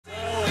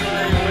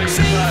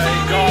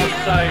May God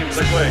save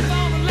the Queen.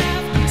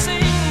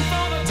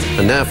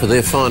 And now for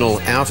their final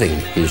outing,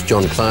 here's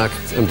John Clark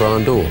and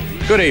Brian Dorr.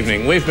 Good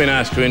evening. We've been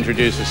asked to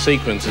introduce a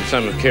sequence of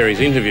some of Kerry's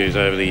interviews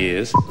over the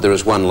years. There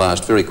is one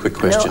last very quick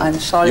question. No, I'm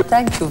sorry.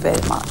 Thank you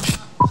very much.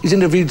 He's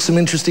interviewed some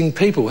interesting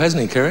people,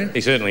 hasn't he, Kerry?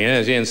 He certainly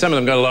has, yeah, and some of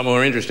them got a lot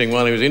more interesting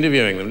while he was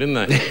interviewing them, didn't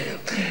they?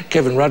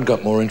 Kevin Rudd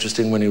got more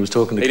interesting when he was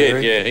talking to Kerry. He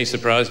did, yeah. He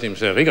surprised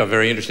himself. He got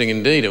very interesting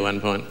indeed at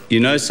one point. You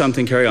know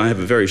something, Kerry? I have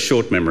a very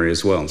short memory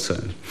as well,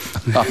 so...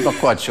 I'm not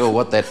quite sure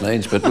what that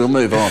means, but we'll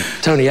move on.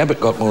 Tony Abbott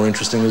got more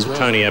interesting as well.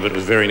 Tony Abbott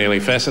was very nearly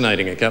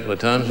fascinating a couple of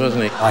times,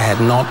 wasn't he? I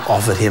had not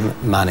offered him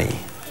money,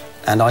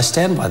 and I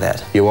stand by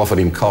that. You offered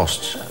him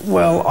costs.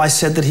 Well, I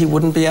said that he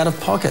wouldn't be out of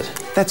pocket.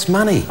 That's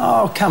money.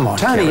 Oh, come on,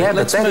 Tony Kerry.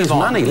 Abbott, that is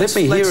money. Let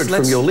me hear it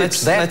from your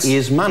lips. That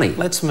is money.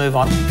 Let's move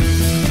on.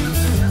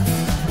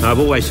 I've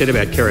always said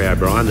about Kerry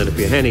O'Brien that if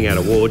you're handing out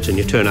awards and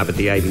you turn up at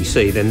the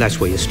ABC, then that's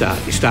where you start.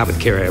 You start with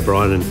Kerry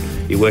O'Brien and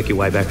you work your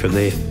way back from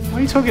there. Why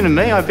are you talking to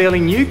me? I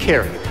barely knew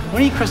Kerry.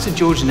 When he crossed to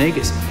George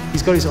Negus,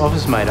 he's got his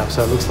office made up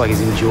so it looks like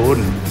he's in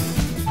Jordan.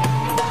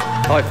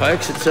 Hi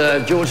folks, it's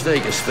George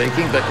Negus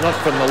speaking, but not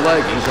from the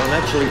Logies. I'm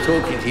actually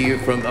talking to you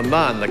from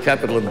Amman, the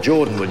capital of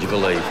Jordan, would you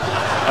believe?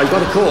 I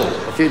got a call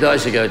a few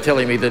days ago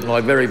telling me that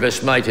my very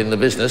best mate in the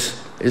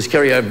business is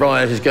Kerry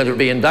O'Brien, who's going to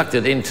be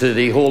inducted into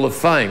the Hall of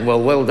Fame.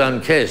 Well done,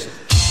 Kez.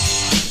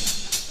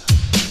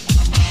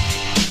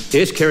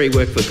 Yes, Kerry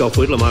worked for Gough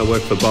Whitlam, I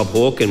worked for Bob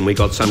Hawke, and we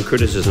got some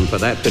criticism for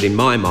that, but in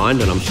my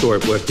mind, and I'm sure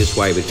it worked this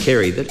way with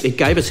Kerry, that it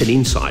gave us an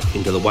insight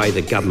into the way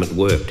the government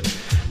worked.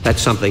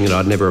 That's something that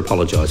I'd never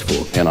apologise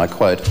for. And I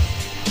quote,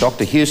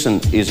 Dr. Hewson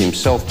is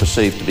himself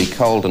perceived to be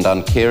cold and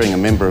uncaring, a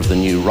member of the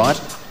new right,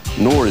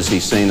 nor is he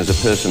seen as a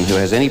person who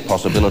has any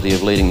possibility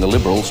of leading the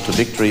Liberals to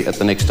victory at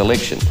the next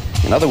election.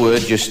 In other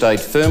words, you stayed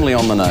firmly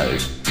on the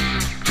nose.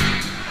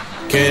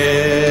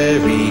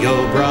 Kerry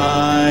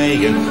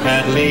O'Brien,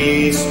 at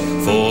least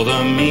for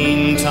the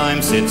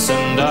meantime, sits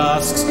and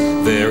asks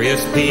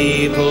various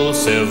people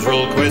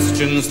several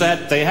questions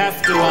that they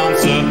have to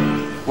answer.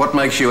 What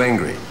makes you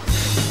angry?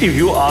 If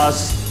you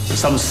ask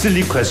some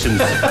silly questions,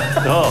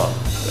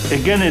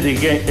 again and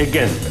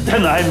again,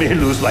 then I may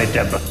lose my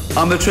temper.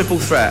 I'm a triple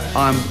threat.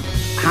 I'm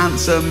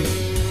handsome,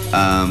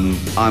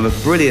 I'm a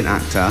brilliant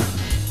actor,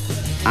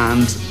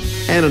 and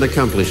an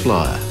accomplished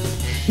liar.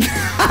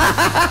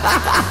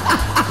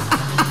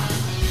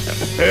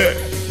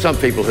 Some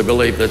people who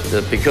believe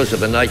that because of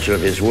the nature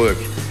of his work,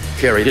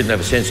 Kerry didn't have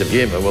a sense of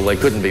humour, well, they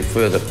couldn't be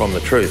further from the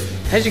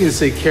truth. As you can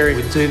see, Kerry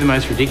would do the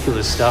most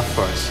ridiculous stuff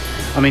for us.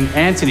 I mean,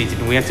 Anthony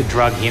didn't. We had to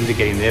drug him to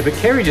get him there, but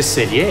Kerry just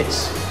said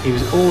yes. He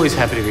was always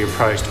happy to be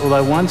approached,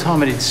 although one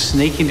time I did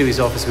sneak into his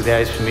office without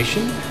his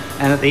permission,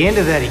 and at the end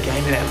of that, he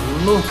gave me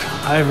that look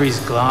over his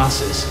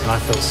glasses, and I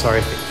felt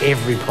sorry for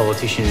every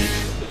politician who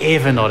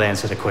ever not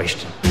answered a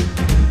question.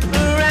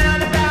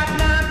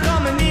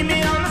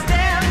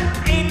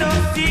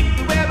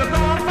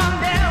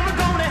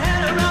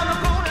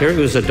 Kerry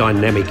was a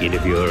dynamic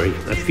interviewer,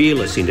 a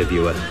fearless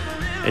interviewer,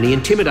 and he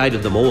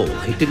intimidated them all.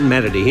 It didn't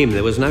matter to him.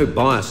 There was no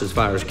bias as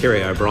far as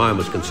Kerry O'Brien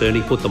was concerned.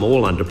 He put them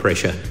all under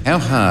pressure. How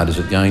hard is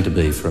it going to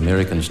be for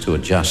Americans to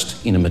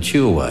adjust in a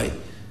mature way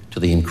to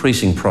the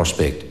increasing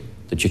prospect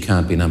that you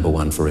can't be number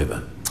one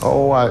forever?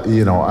 Oh,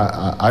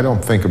 I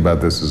don't think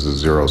about this as a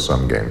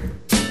zero-sum game.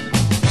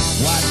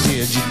 Why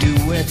did you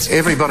do it?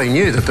 Everybody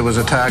knew that there was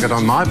a target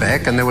on my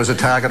back and there was a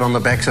target on the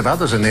backs of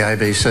others in the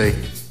ABC.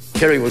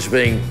 Kerry was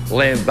being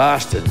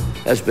lambasted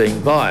as being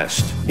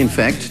biased. In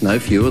fact, no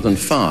fewer than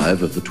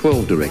 5 of the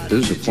 12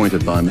 directors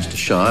appointed by Mr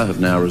Shire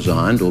have now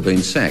resigned or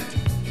been sacked.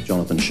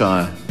 Jonathan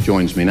Shire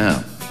joins me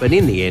now. But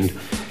in the end,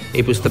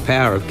 it was the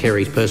power of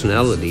Kerry's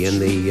personality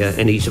and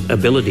his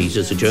abilities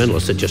as a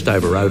journalist that just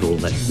overrode all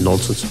that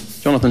nonsense.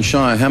 Jonathan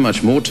Shire, how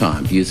much more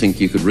time do you think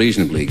you could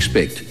reasonably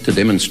expect to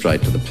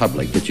demonstrate to the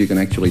public that you can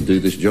actually do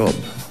this job?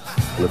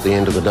 And at the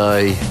end of the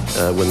day,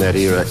 when that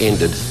era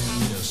ended,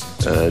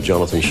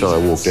 Jonathan Shire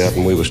walked out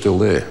and we were still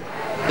there.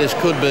 This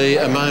could be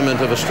a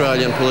moment of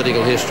Australian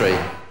political history.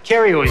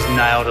 Kerry always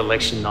nailed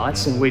election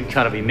nights, and we'd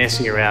kind of be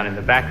messing around in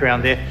the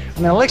background there. I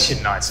mean,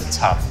 election nights are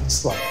tough.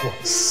 It's like,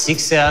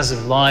 6 hours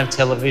of live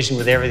television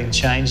with everything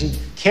changing.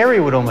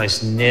 Kerry would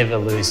almost never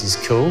lose his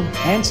cool.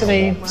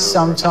 Anthony,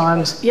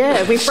 sometimes.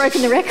 Yeah, we've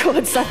broken the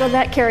record stuck on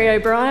that, Kerry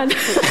O'Brien.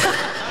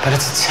 But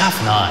it's a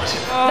tough night.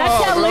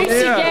 That's how loose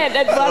you get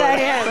at 1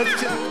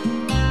 a.m.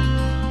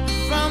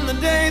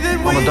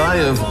 On a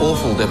day of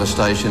awful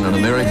devastation in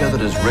America that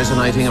is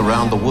resonating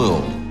around the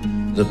world,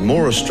 that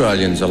more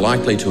Australians are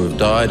likely to have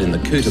died in the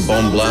Kuta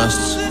bomb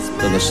blasts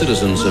than the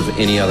citizens of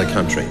any other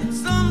country.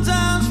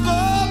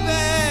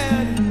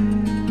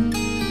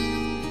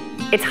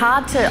 It's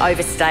hard to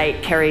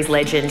overstate Kerry's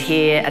legend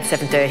here at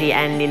 7:30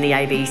 and in the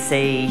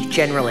ABC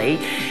generally.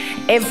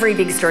 Every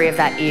big story of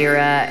that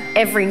era,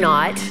 every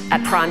night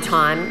at prime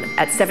time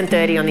at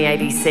 7:30 on the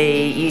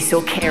ABC, you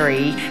saw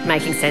Kerry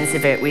making sense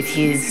of it with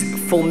his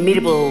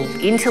formidable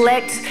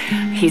intellect,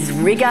 his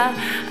rigour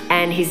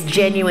and his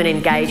genuine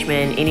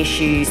engagement in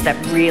issues that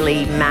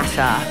really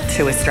matter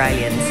to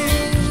Australians.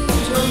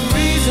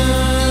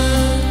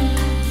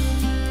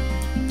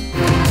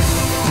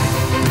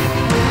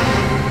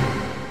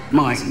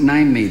 Mike,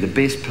 name me the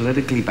best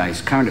politically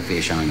based current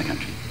affairs show in the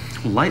country.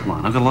 Late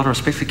line. I've got a lot of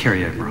respect for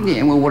Kerry O'Brien.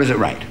 Yeah, well, what does it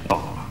rate?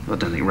 Oh, I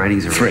don't think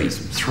ratings are... 3.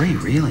 3,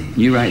 really?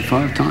 You rate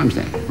 5 times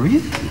then. Really?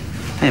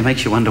 Hey, it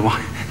makes you wonder why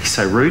he's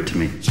so rude to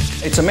me.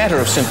 It's a matter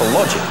of simple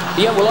logic.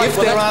 Yeah, well,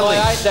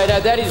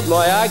 that is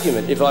my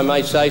argument, if I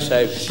may say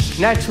so.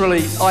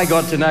 Naturally, I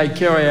got to know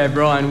Kerry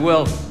O'Brien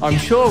well. I'm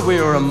sure we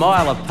were a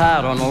mile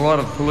apart on a lot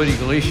of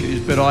political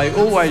issues, but I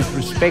always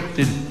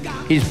respected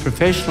his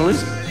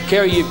professionalism.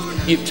 Kerry,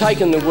 you've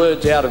taken the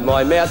words out of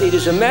my mouth. It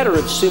is a matter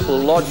of simple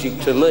logic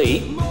to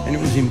me. And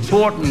it was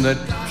important that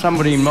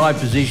somebody in my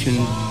position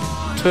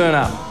turn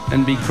up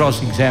and be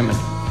cross-examined.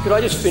 Could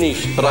I just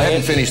finish? But I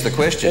hadn't finished the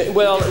question.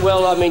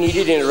 Well, I mean, you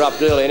did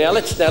interrupt earlier. Now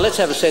let's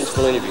have a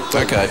sensible interview.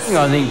 Okay.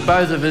 I think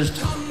both of us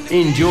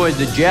enjoyed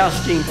the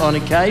jousting on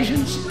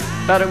occasions,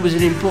 but it was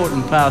an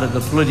important part of the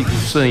political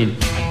scene.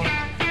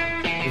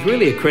 It's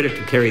really a credit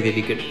to Kerry that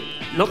he could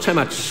not so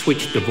much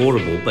switch to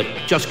vaudeville, but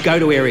just go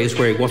to areas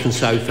where he wasn't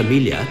so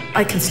familiar.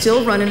 I can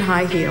still run in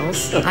high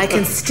heels. I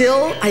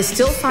still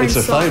find It's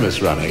a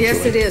famous run, actually.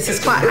 Yes, it is.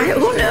 It's quite...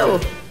 Who knew?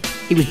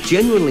 He was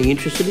genuinely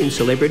interested in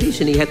celebrities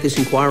and he had this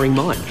inquiring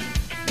mind.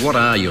 What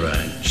are your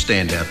own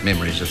standout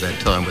memories of that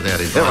time without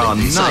inviting There are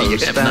me? no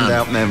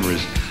standout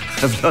memories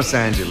of Los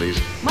Angeles.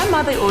 My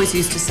mother always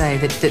used to say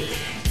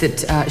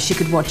that she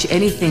could watch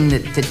anything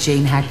that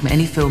Gene Hackman,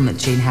 any film that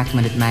Gene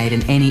Hackman had made,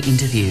 and any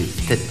interview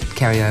that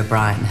Kerry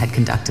O'Brien had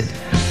conducted.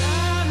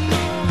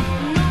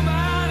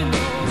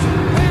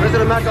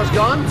 President Marcos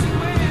gone?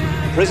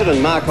 President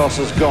Marcos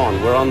is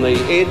gone. We're on the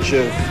edge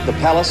of the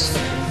palace.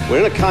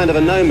 We're in a kind of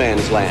a no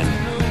man's land.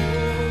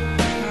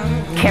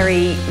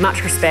 Kerry,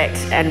 much respect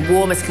and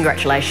warmest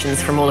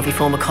congratulations from all of your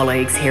former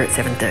colleagues here at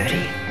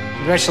 7:30.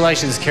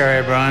 Congratulations, Kerry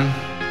O'Brien.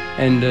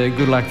 And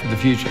good luck for the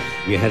future.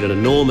 You had an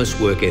enormous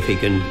work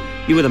ethic and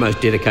you were the most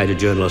dedicated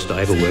journalist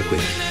I ever worked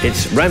with.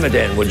 It's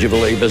Ramadan, would you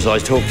believe, as I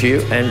talk to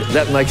you, and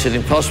that makes it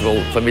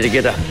impossible for me to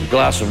get a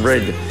glass of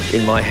red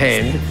in my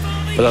hand,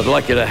 but I'd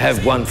like you to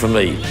have one for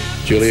me.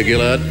 Julia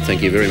Gillard,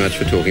 thank you very much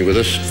for talking with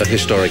us. A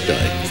historic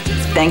day.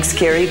 Thanks,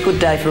 Kerry. Good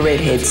day for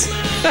redheads.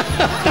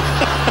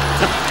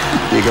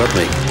 You got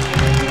me.